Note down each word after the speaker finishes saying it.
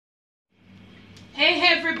Hey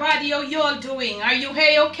everybody, how you all doing? Are you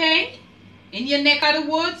hey okay? In your neck of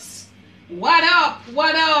the woods? What up?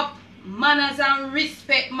 What up? Manners and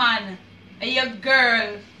respect, man. And your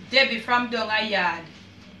girl, Debbie from Donga Yard.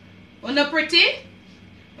 Una pretty?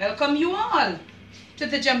 Welcome you all to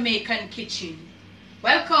the Jamaican kitchen.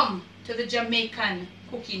 Welcome to the Jamaican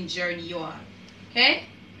cooking journey, you all. Okay?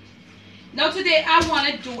 Now today I've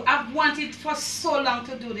wanted for so long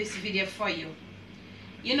to do this video for you.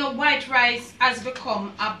 You know, white rice has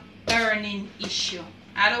become a burning issue.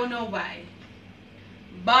 I don't know why.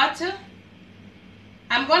 But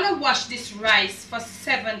I'm going to wash this rice for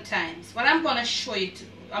 7 times. What I'm going to show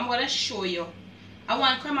you, I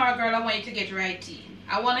want camera girl, I want you to get right in.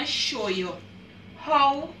 I want to show you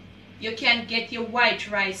how you can get your white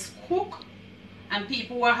rice cooked. And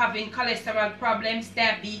people who are having cholesterol problems,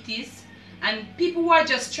 diabetes, and people who are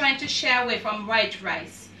just trying to shy away from white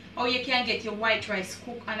rice. How you can get your white rice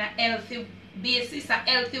cooked on a healthy basis, a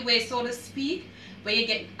healthy way, so to speak, where you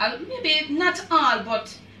get maybe not all,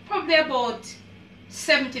 but probably about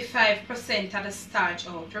 75% of the starch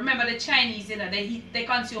out. Remember the Chinese, you know, they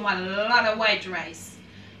consume a lot of white rice.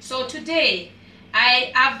 So today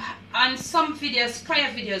I have on some videos,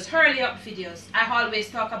 prior videos, hurry up videos, I always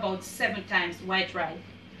talk about 7 times white rice.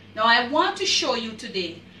 Now I want to show you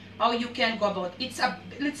today how you can go about it.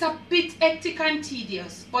 It's a bit hectic and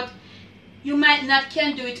tedious, but you might not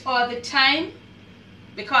can do it all the time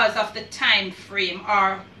because of the time frame,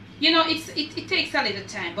 or you know, it takes a little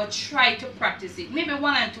time, but try to practice it. Maybe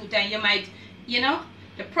 1 and 2 times you might, you know,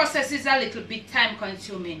 the process is a little bit time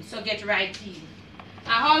consuming, so get right in.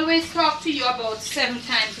 I always talk to you about 7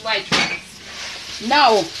 times white rice.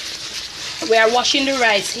 Now we are washing the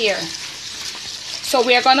rice here, so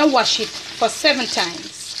we are gonna wash it for 7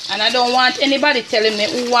 times. And I don't want anybody telling me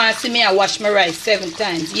who wants to see me I wash my rice 7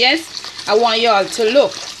 times. Yes, I want you all to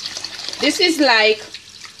look. This is like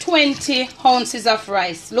 20 ounces of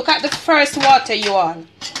rice. Look at the first water, you all.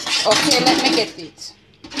 Okay, let me get it.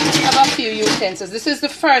 I have a few utensils. This is the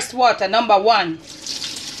first water, number 1.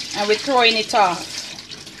 And we're throwing it off.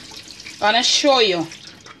 I'm going to show you.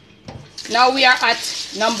 Now we are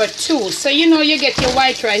at number 2. So you know you get your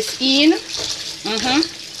white rice in.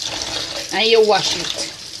 And you wash it.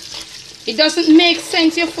 It doesn't make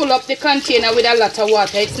sense you fill up the container with a lot of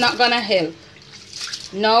water. It's not gonna help.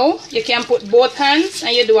 No, you can put both hands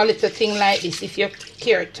and you do a little thing like this if you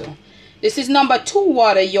care to. This is number 2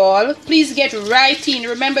 water, y'all. Please get right in.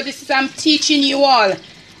 Remember, this is I'm teaching you all.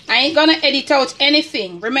 I ain't gonna edit out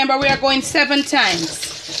anything. Remember, we are going 7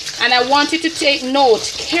 times. And I want you to take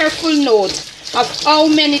note, careful note, of how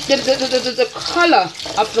many, the color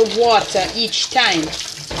of the water each time.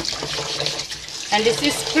 And this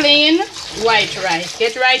is plain white rice.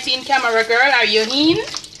 Get right in, camera girl. Are you in?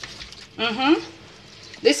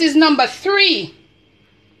 This is number 3.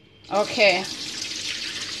 Okay.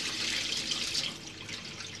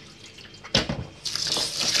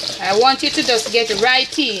 I want you to just get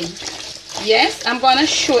right in. Yes, I'm going to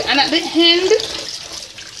show it. And at the end,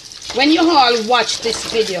 when you all watch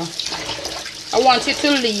this video, I want you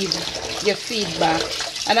to leave your feedback.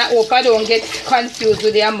 And I hope I don't get confused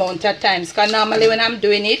with the amount of times. Because normally when I'm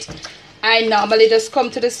doing it, I normally just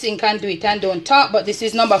come to the sink and do it and don't talk. But this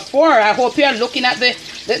is number 4. I hope you're looking at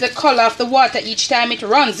the color of the water each time it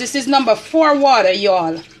runs. This is number 4 water,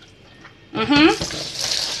 y'all.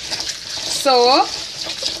 So,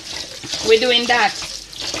 we're doing that.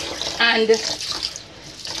 And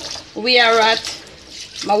we are at,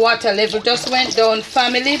 my water level just went down,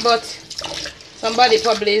 family, but somebody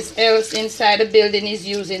probably else inside the building is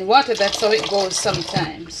using water. That's how it goes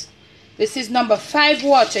sometimes. This is number 5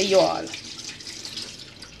 water, y'all.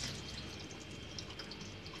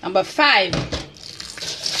 Number 5.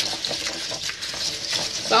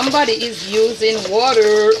 Somebody is using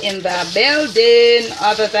water in the building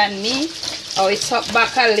other than me. Oh, it's up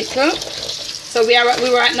back a little. So we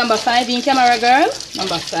were at number 5 in camera girl.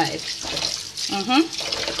 Number 5.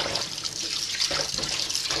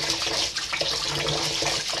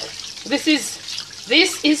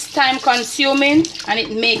 This is time consuming and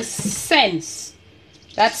it makes sense.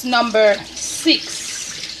 That's number 6.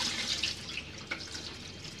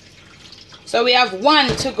 So we have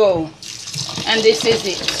 1 to go. And this is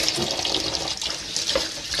it.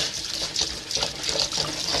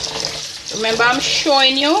 Remember, I'm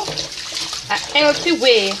showing you a healthy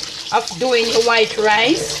way of doing your white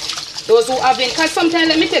rice. Those who have been, because sometimes,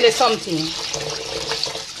 let me tell you something.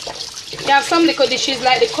 You have some little dishes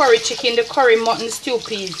like the curry chicken, the curry mutton, stew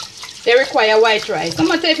peas. They require white rice. I'm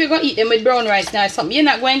going to tell you, if you're going to eat them with brown rice now or something, you're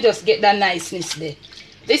not going to just get that niceness there.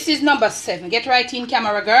 This is number 7. Get right in,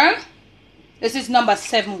 camera girl. This is number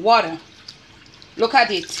 7 water. Look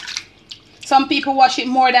at it. Some people wash it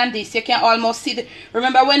more than this. You can almost see the...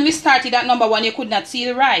 Remember when we started at number 1, you could not see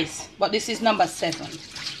the rice. But this is number 7.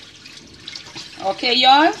 Okay,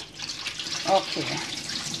 y'all? Okay.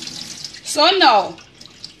 So now,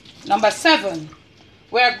 number 7,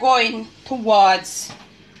 we're going towards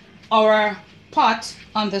our pot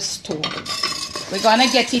on the stove. We're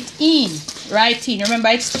gonna get it in, right in. Remember,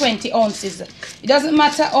 it's 20 ounces. It doesn't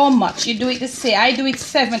matter how much. You do it the same. I do it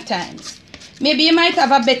 7 times. Maybe you might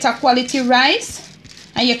have a better quality rice.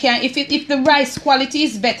 And you can, if the rice quality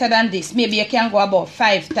is better than this, maybe you can go about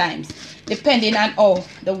 5 times. Depending on how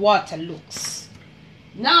the water looks.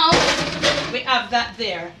 Now, we have that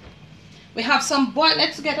there. We have some boil.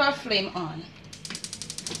 Let's get our flame on.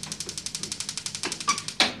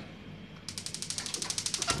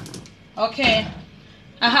 Okay.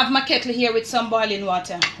 I have my kettle here with some boiling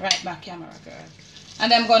water. Right back, camera girl.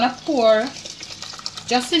 And I'm going to pour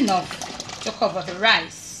just enough to cover the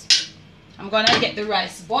rice. I'm going to get the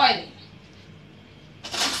rice boiling.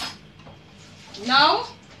 Now,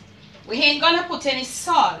 we ain't going to put any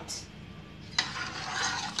salt.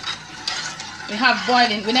 We have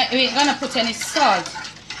boiling. We ain't going to put any salt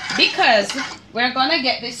because we're going to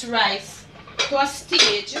get this rice to a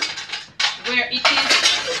stage where it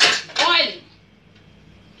is boiling.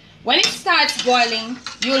 When it starts boiling,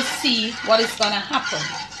 you'll see what is going to happen.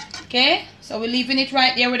 Okay? So we're leaving it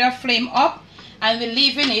right there with our flame up. And we're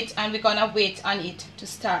leaving it and we're going to wait on it to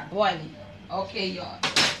start boiling. Okay, y'all.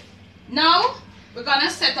 Now, we're going to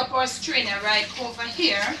set up our strainer right over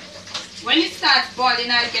here. When it starts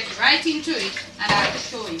boiling, I'll get right into it and I'll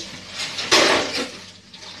show you.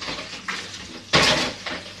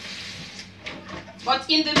 But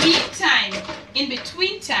in the meantime, in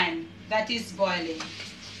between time that is boiling,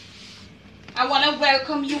 I want to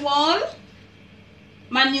welcome you all,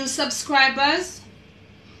 my new subscribers.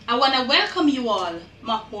 I want to welcome you all,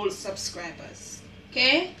 my old subscribers.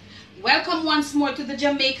 Okay? Welcome once more to the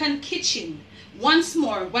Jamaican kitchen. Once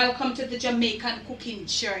more, welcome to the Jamaican cooking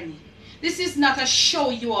journey. This is not a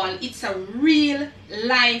show, you all. It's a real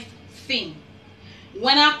life thing.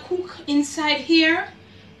 When I cook inside here,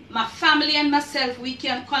 my family and myself, we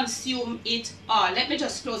can consume it all. Let me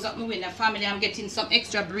just close up my window, family. I'm getting some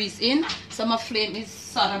extra breeze in. So my flame is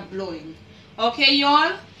sort of blowing. Okay,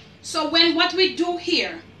 y'all? So what we do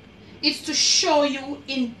here is to show you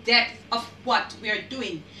in depth of what we are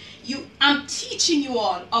doing. I'm teaching you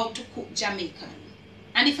all how to cook Jamaican.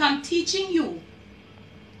 And if I'm teaching you,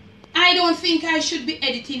 I don't think I should be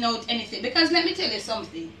editing out anything. Because let me tell you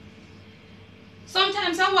something.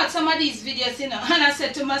 Sometimes I watch some of these videos, and I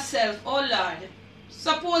said to myself, oh Lord,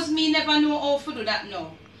 suppose me never know how to do that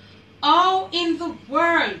now. How in the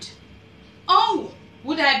world, how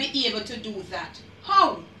would I be able to do that?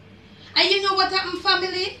 How? And you know what happened,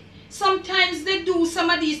 family? Sometimes they do some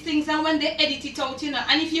of these things and when they edit it out,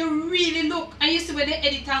 and if you really look and you see where they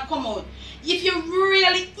edit and come out, if you're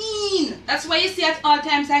really in, that's why you see at all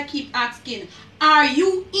times I keep asking, are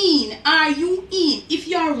you in? Are you in? If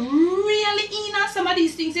you're really in on some of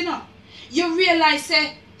these things, you realize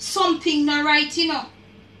something not right,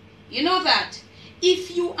 You know that?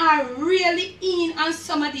 If you are really in on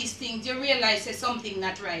some of these things, you realize there's something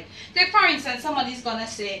not right. Take for instance, somebody's gonna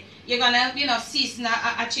say, you're gonna, season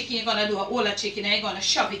a chicken, you're gonna do a whole chicken and you're gonna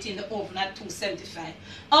shove it in the oven at 275.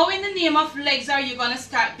 How in the name of legs are you gonna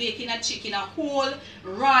start baking a chicken, a whole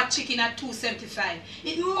raw chicken at 275?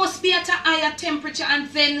 It must be at a higher temperature and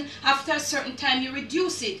then after a certain time you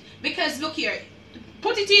reduce it. Because look here,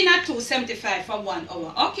 put it in at 275 for 1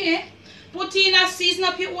 hour, okay? Put in season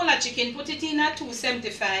up your whole chicken, put it in at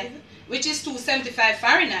 275, which is 275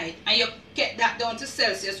 Fahrenheit, and you get that down to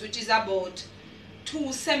Celsius, which is about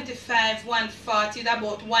 275, 140,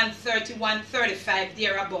 about 130, 135,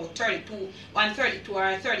 there about 32, 132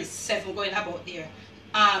 or 37 going about there,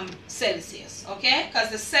 Celsius, okay?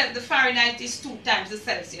 Because the Fahrenheit is 2 times the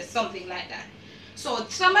Celsius, something like that. So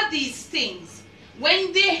some of these things,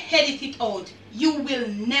 when they edit it out, you will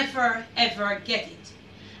never ever get it.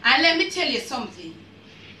 And let me tell you something.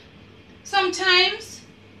 Sometimes,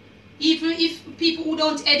 even if people who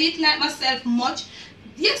don't edit like myself much,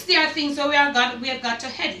 yes, there are things that we have got to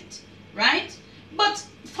edit, right? But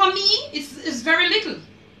for me, it's very little.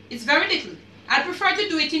 It's very little. I prefer to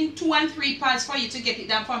do it in 2 and 3 parts for you to get it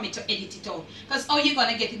than for me to edit it out. Because how you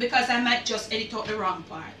gonna get it? Because I might just edit out the wrong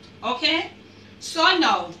part. Okay? So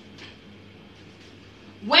now,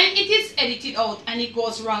 when it is edited out and it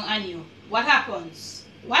goes wrong on you, what happens?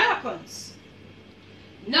 What happens?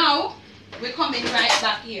 Now, we're coming right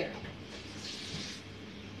back here.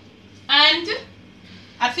 And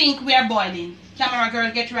I think we are boiling. Camera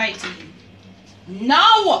girl, get right in.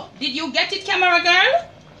 Now, did you get it, camera girl?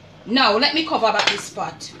 Now, let me cover back this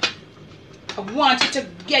spot. I want you to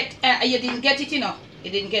get, you didn't get it, you know.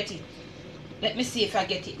 You didn't get it. Let me see if I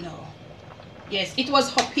get it now. Yes, it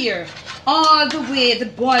was up here. All the way the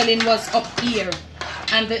boiling was up here.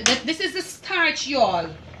 And this is the starch, y'all.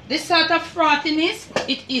 This sort of frothiness,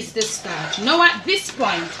 it is the starch. Now at this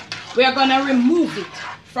point, we are going to remove it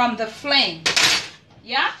from the flame.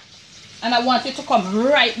 Yeah? And I want you to come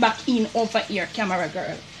right back in over here, camera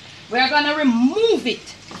girl. We are going to remove it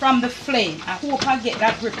from the flame. I hope I get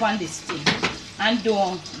that grip on this thing and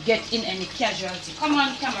don't get in any casualty. Come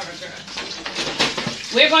on, camera girl.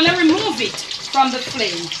 We're going to remove it from the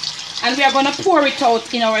flame and we are going to pour it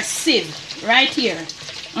out in our sieve right here.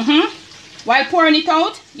 While pouring it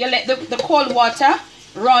out, you let the cold water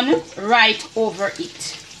run right over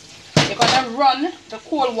it. You're going to run the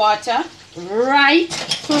cold water right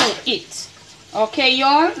through it. Okay,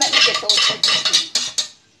 y'all? Let me get out this thing.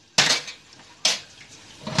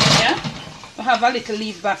 Yeah? I have a little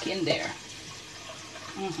leaf back in there.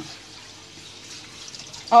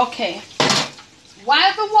 Okay.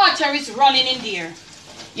 While the water is running in there,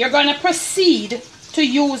 you're going to proceed to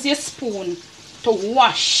use your spoon to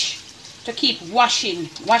wash. To keep washing.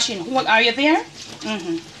 Hold, are you there?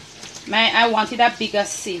 I wanted a bigger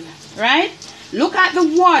sieve, right? Look at the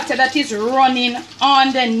water that is running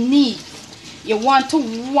underneath. You want to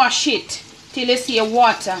wash it till you see your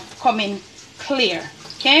water coming clear.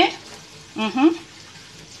 Okay? You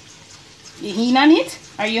in on it?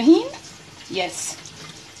 Are you in? Yes.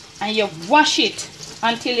 And you wash it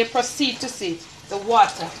until you proceed to see the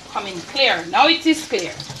water coming clear. Now it is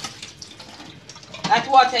clear. That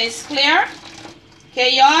water is clear.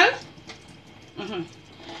 Okay, y'all?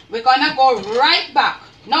 We're gonna go right back.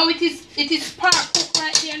 Now it is parked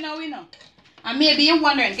right there now, you know. And maybe you're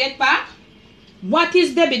wondering, get back. What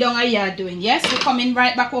is Debbie down here doing? Yes, we're coming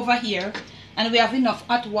right back over here. And we have enough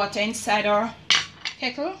hot water inside our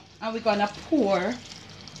kettle. And we're gonna pour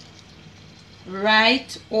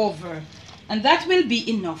right over. And that will be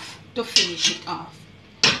enough to finish it off.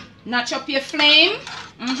 Notch up your flame.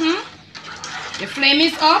 Your flame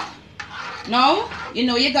is up. Now, you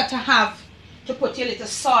know you got to have to put your little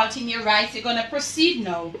salt in your rice. You're going to proceed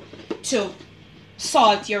now to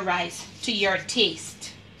salt your rice to your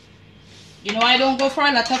taste. You know I don't go for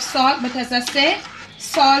a lot of salt, but as I say,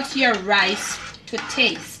 salt your rice to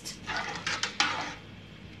taste.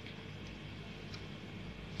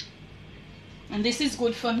 And this is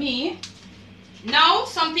good for me. Now,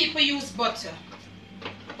 some people use butter,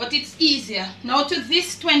 but it's easier. Now to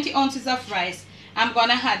this 20 ounces of rice, I'm going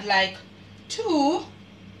to add like 2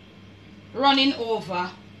 running over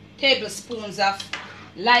tablespoons of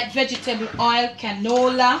light vegetable oil,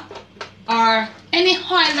 canola, or any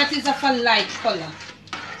oil that is of a light color.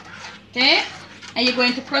 Okay? And you're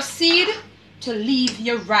going to proceed to leave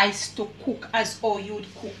your rice to cook as how you'd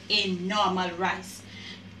cook a normal rice.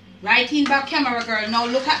 Right in back, camera girl. Now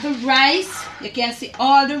look at the rice. You can see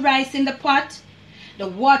all the rice in the pot. The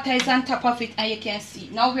water is on top of it and you can see.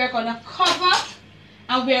 Now we're going to cover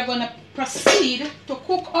and we're going to proceed to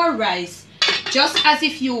cook our rice just as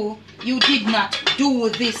if you did not do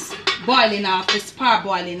this boiling off, this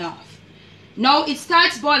parboiling off. Now it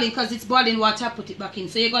starts boiling because it's boiling water, put it back in.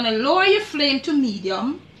 So you're going to lower your flame to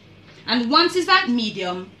medium, and once it's at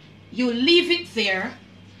medium, you leave it there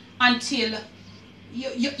until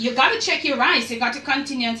you got to check your rice. You got to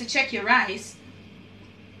continue to check your rice.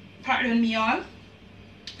 Pardon me, all.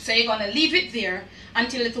 So you're going to leave it there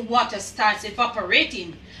until the water starts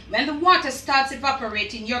evaporating. When the water starts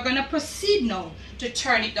evaporating, you're going to proceed now to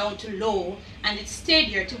turn it down to low, and it stay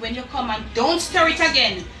there till when you come, and don't stir it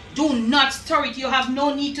again. Do not stir it. You have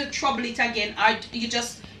no need to trouble it again. Or you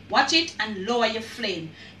just watch it and lower your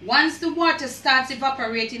flame. Once the water starts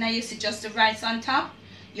evaporating and you see just the rice on top,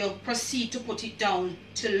 you'll proceed to put it down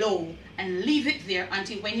to low and leave it there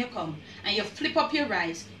until when you come and you flip up your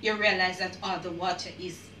rice, you realize that all the water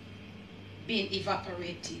is being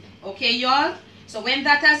evaporated. Okay, y'all? So when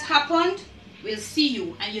that has happened, we'll see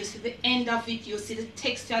you and you'll see the end of it. You'll see the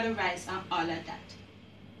texture of the rice and all of that.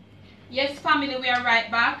 Yes, family, we are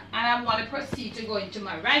right back, and I want to proceed to go into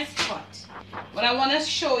my rice pot. But I want to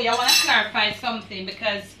show you, I want to clarify something,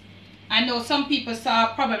 because I know some people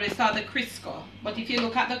probably saw the Crisco, but if you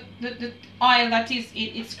look at the oil that is,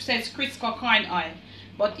 it says Crisco corn oil.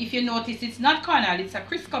 But if you notice, it's not corn oil, it's a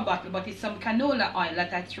Crisco bottle, but it's some canola oil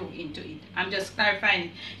that I threw into it. I'm just clarifying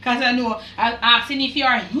it, because I know I'm asking if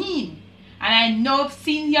you're in, and I know I've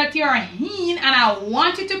seen that you're in, and I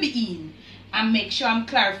want you to be in. And make sure I'm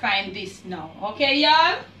clarifying this now. Okay,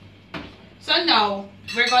 y'all? So now,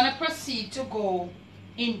 we're going to proceed to go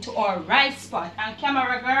into our rice pot. And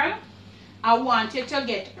camera girl, I want you to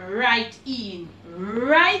get right in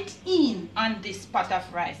on this pot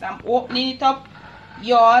of rice. I'm opening it up,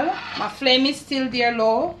 y'all. My flame is still there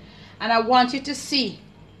low, and I want you to see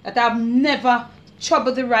that I've never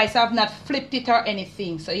troubled the rice. I've not flipped it or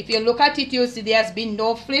anything. So if you look at it, you'll see there has been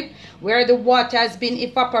no flip where the water has been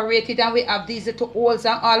evaporated, and we have these little holes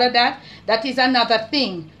and all of that. That is another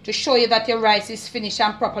thing to show you that your rice is finished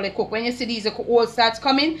and properly cooked. When you see these little holes starts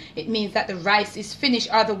coming, it means that the rice is finished,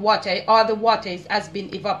 or the water has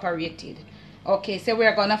been evaporated. Okay, so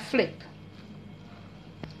we're gonna flip.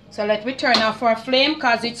 So let me turn off our flame,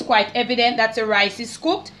 because it's quite evident that the rice is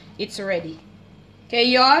cooked. It's ready. Okay,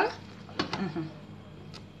 y'all.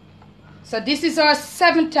 So this is our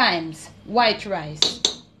 7 times white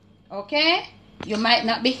rice. Okay, you might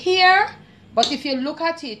not be here, but if you look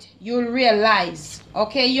at it, you'll realize.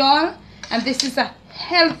 Okay, y'all, and this is a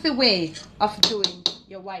healthy way of doing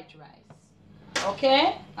your white rice.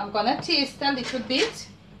 Okay, I'm gonna taste a little bit,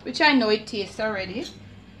 which I know it tastes already.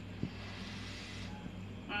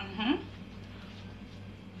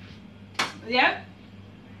 Yeah,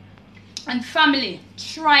 and family,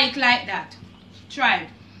 try it like that. Try it.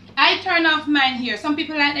 I turn off mine here. Some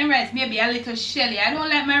people like their rice maybe a little shelly. I don't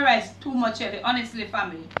like my rice too much shelly, honestly,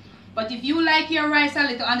 family. But if you like your rice a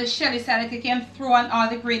little on the shelly side, that you can throw on all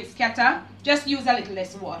the grains scatter, just use a little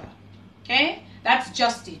less water. Okay? That's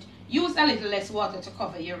just it. Use a little less water to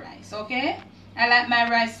cover your rice. Okay? I like my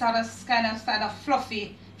rice kind of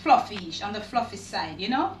fluffy-ish, on the fluffy side, you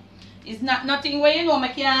know? It's not nothing where, you know, I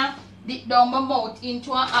can dip down my mouth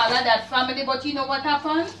into all of that, family. But you know what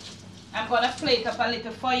happened? I'm going to plate up a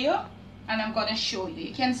little for you, and I'm going to show you.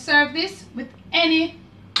 You can serve this with any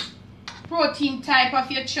protein type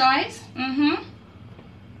of your choice.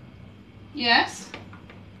 Yes.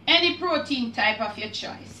 Any protein type of your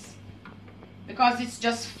choice. Because it's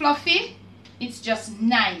just fluffy, it's just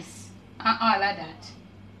nice, and all of that.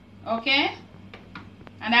 Okay?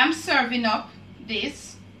 And I'm serving up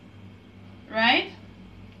this, right?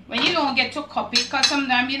 When you don't get to cup it, because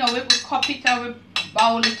sometimes, you know, we cup it or we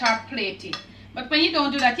bowl it or plate it. But when you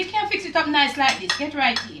don't do that, you can fix it up nice like this. Get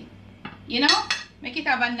right in. You know? Make it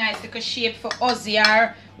have a nice little shape for Ozzy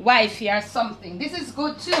or wifey or something. This is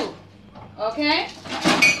good too. Okay?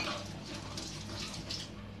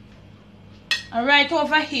 And right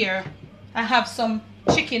over here, I have some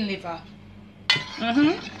chicken liver.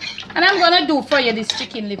 And I'm going to do for you this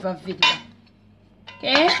chicken liver video.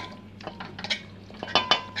 Okay?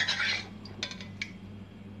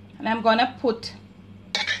 And I'm going to put,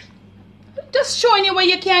 just showing you where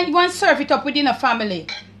you want to serve it up within a family.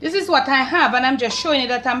 This is what I have, and I'm just showing you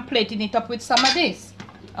that I'm plating it up with some of this.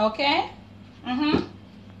 Okay?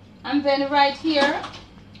 And then right here,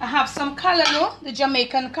 I have some callaloo, the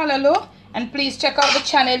Jamaican callaloo. And please check out the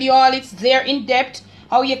channel, y'all. It's there in depth,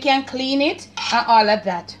 how you can clean it and all of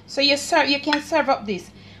that. So you can serve up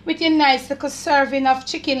this with your nice little serving of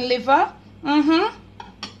chicken liver.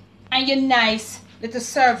 And your nice little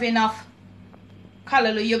serving of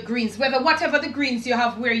callaloo, your greens, whatever the greens you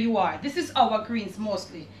have where you are. This is our greens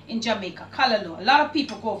mostly in Jamaica, callaloo. A lot of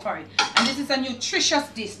people go for it, and this is a nutritious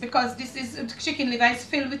dish because this is chicken liver is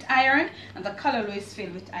filled with iron, and the callaloo is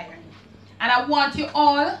filled with iron. And I want you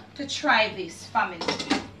all to try this, family.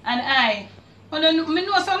 And I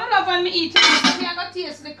know some love when me eat it. I got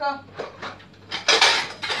taste like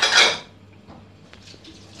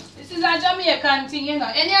this is a Jamaican thing, you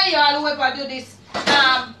know. Any of y'all who ever do this,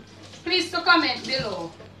 please to comment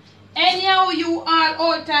below. Any of you all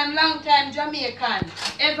old time, long time Jamaican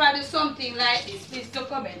ever do something like this, please to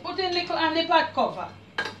comment. Put in little on the pot cover.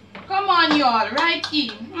 Come on y'all, right in.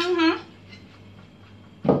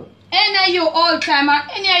 Any of you old time or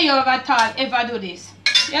any of you at all ever do this?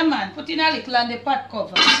 Yeah man, put in a little on the pot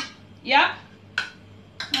cover. Yeah?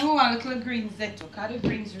 I want little greens there too, because the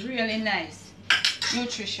greens really nice.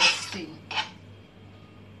 Nutritious thing.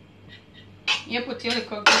 You put your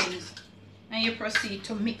little greens and you proceed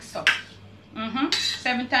to mix up.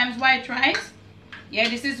 7 times white rice. Yeah,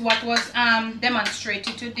 this is what was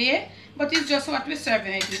demonstrated today, but it's just what we're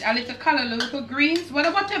serving it with. A little callaloo, little greens,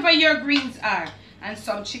 whatever your greens are, and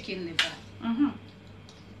some chicken liver.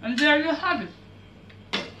 And there you have it.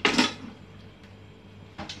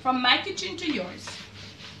 From my kitchen to yours.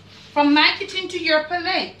 From my kitchen to your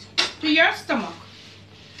plate, to your stomach.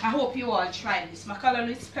 I hope you all try this. My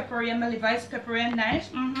callaloo is peppery and my liver is peppery and nice.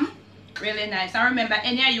 Really nice. And remember,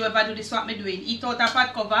 any of you ever do this what me doing, eat out a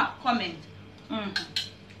pot cover, comment.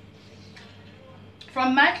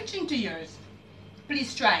 From my kitchen to yours,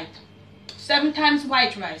 please try it. 7 times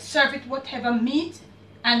white rice. Serve it whatever meat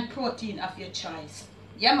and protein of your choice.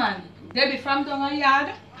 Yeah man, Debbie from down a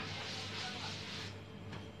yard.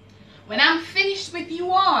 When I'm finished with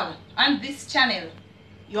you all on this channel,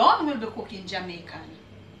 you all will be cooking Jamaican.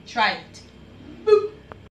 Try it.